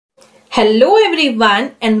Hello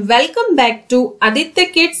everyone and welcome back to Aditya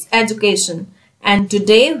Kids Education, and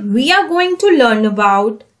today we are going to learn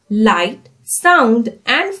about light, sound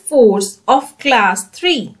and force of class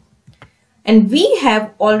 3. And we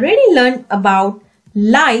have already learned about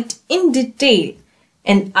light in detail,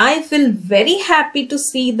 and I feel very happy to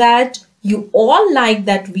see that you all like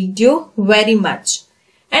that video very much.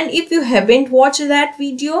 And if you haven't watched that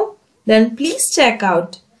video, then please check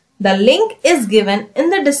out. The link is given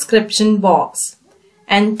in the description box.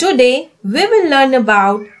 And today we will learn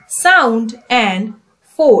about sound and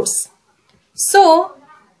force. So,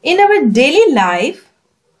 in our daily life,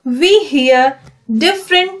 we hear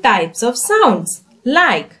different types of sounds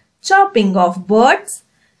like chirping of birds,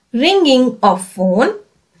 ringing of phone,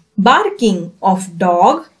 barking of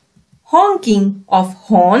dog, honking of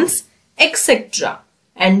horns, etc.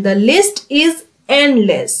 And the list is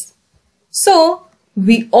endless. So,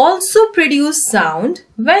 we also produce sound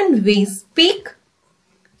when we speak,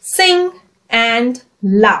 sing and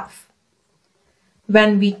laugh.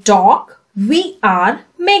 When we talk, we are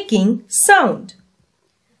making sound.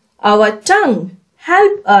 Our tongue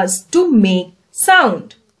helps us to make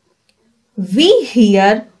sound. We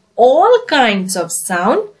hear all kinds of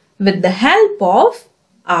sound with the help of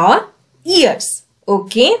our ears.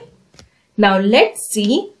 Okay? Now let's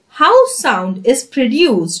see how sound is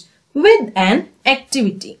produced with an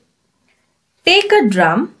activity. Take a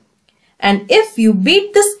drum, and if you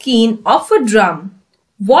beat the skin of a drum,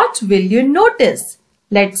 what will you notice?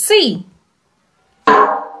 Let's see.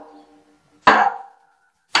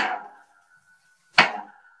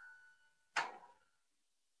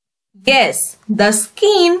 Yes, the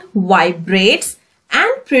skin vibrates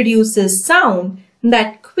and produces sound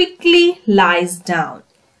that quickly lies down.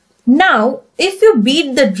 Now, if you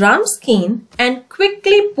beat the drum skin and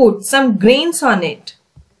quickly put some grains on it,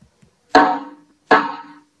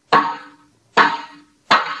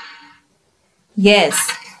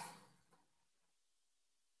 yes,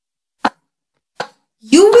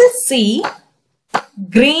 you will see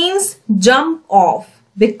grains jump off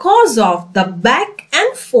because of the back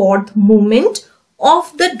and forth movement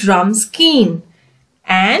of the drum skin,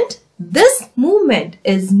 and this movement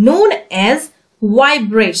is known as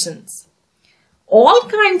vibrations. All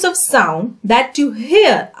kinds of sound that you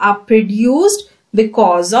hear are produced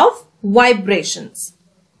because of vibrations.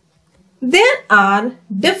 There are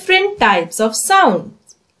different types of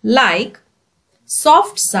sounds like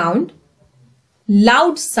soft sound,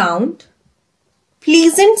 loud sound,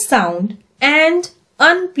 pleasant sound and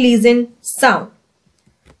unpleasant sound.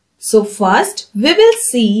 So first we will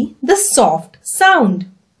see the soft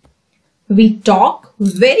sound. We talk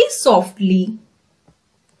very softly.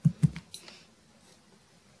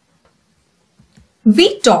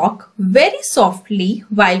 We talk very softly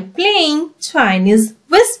while playing Chinese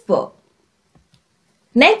whisper.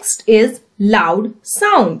 Next is loud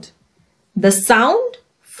sound. The sound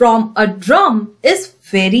from a drum is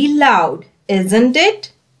very loud, isn't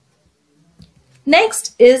it?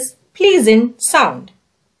 Next is pleasant sound.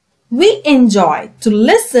 We enjoy to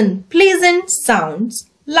listen pleasant sounds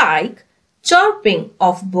like chirping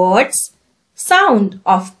of birds, sound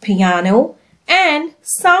of piano and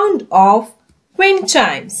sound of wind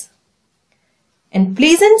chimes. And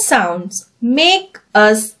pleasant sounds make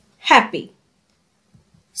us happy.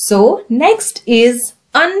 So next is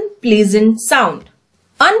unpleasant sound.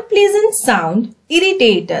 Unpleasant sound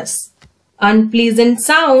irritate us. Unpleasant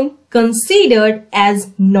sound considered as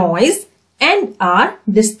noise and are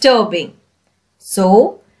disturbing.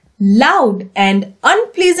 So loud and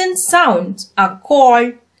unpleasant sounds are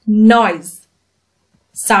called noise.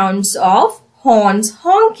 Sounds of horns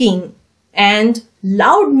honking and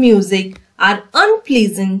loud music are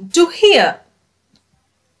unpleasant to hear.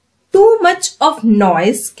 Too much of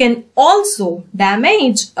noise can also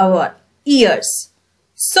damage our ears.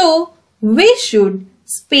 So we should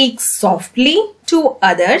speak softly to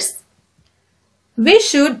others. We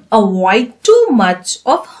should avoid too much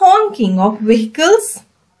of honking of vehicles.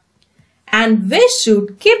 And we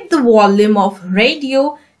should keep the volume of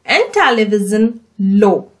radio and television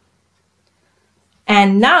low.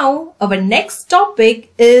 And now our next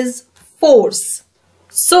topic is force.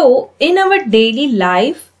 So in our daily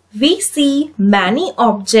life, we see many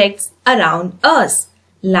objects around us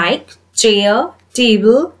like chair,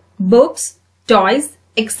 table, books, toys,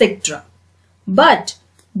 etc. But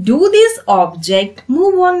do these objects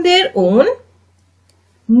move on their own?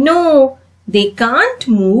 No, they can't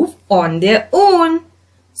move on their own.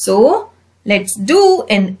 So let's do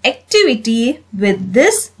an activity with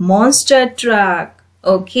this monster truck.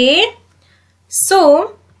 Okay?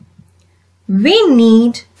 So we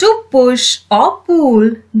need to push or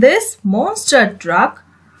pull this monster truck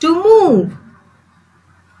to move.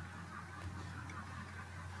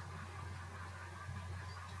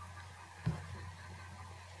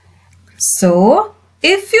 So,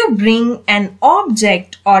 if you bring an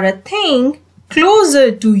object or a thing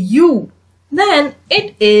closer to you, then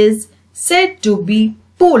it is said to be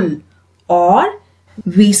pull, or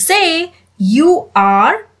we say you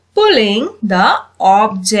are pulling the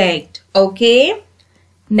object. Okay.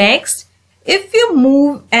 Next, if you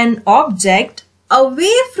move an object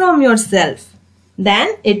away from yourself,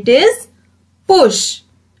 then it is push,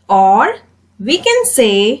 or we can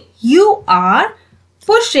say you are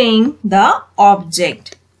pushing the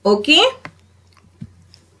object. Okay.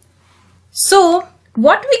 So,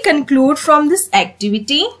 what we conclude from this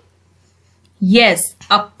activity? Yes,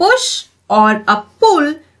 a push or a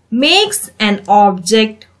pull makes an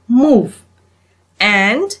object move,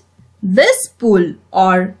 and this pull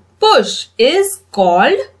or push is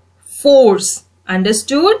called force.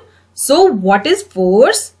 Understood? So, what is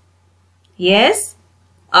force? Yes,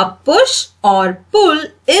 a push or pull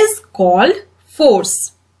is called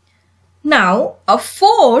force. Now, a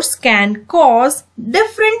force can cause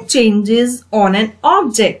different changes on an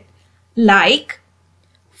object. Like,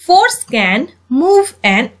 force can move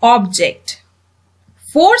an object.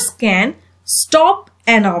 Force can stop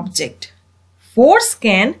an object. Force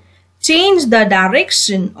can change the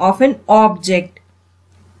direction of an object.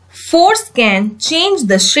 Force can change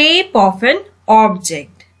the shape of an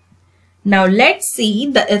object. Now let's see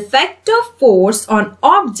the effect of force on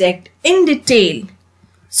object in detail.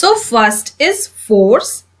 So first is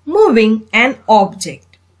force moving an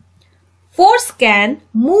object. Force can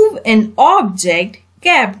move an object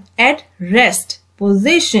kept at rest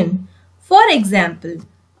position. For example,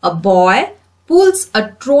 a boy pulls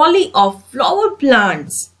a trolley of flower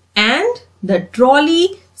plants and the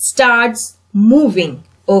trolley starts moving.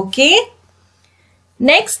 Okay.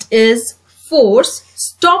 Next is force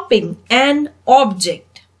stopping an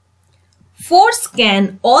object. Force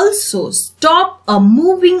can also stop a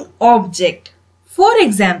moving object. For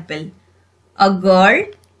example, a girl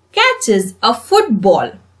catches a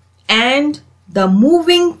football and the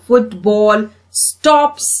moving football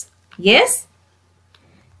stops. Yes?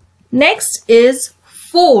 Next is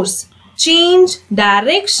force change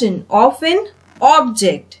direction of an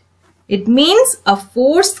object. It means a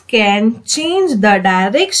force can change the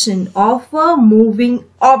direction of a moving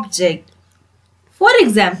object. For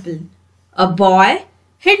example, a boy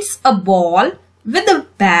hits a ball with a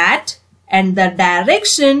bat and the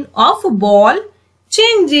direction of a ball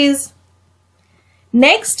changes.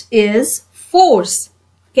 Next is force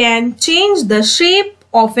can change the shape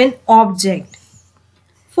of an object.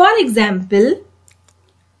 For example,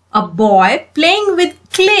 a boy playing with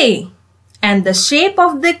clay and the shape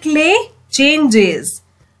of the clay changes.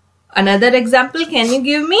 Another example, can you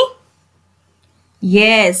give me?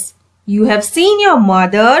 Yes, you have seen your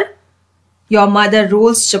mother. Your mother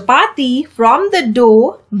rolls chapati from the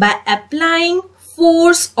dough by applying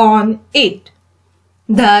force on it.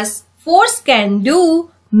 Thus, force can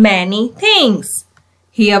do many things.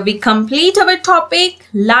 Here we complete our topic,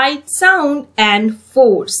 light, sound and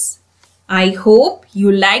force. I hope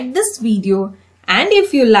you liked this video, and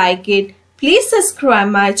if you like it, please subscribe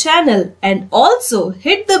my channel and also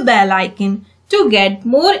hit the bell icon to get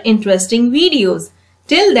more interesting videos.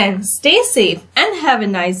 Till then, stay safe and have a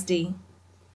nice day.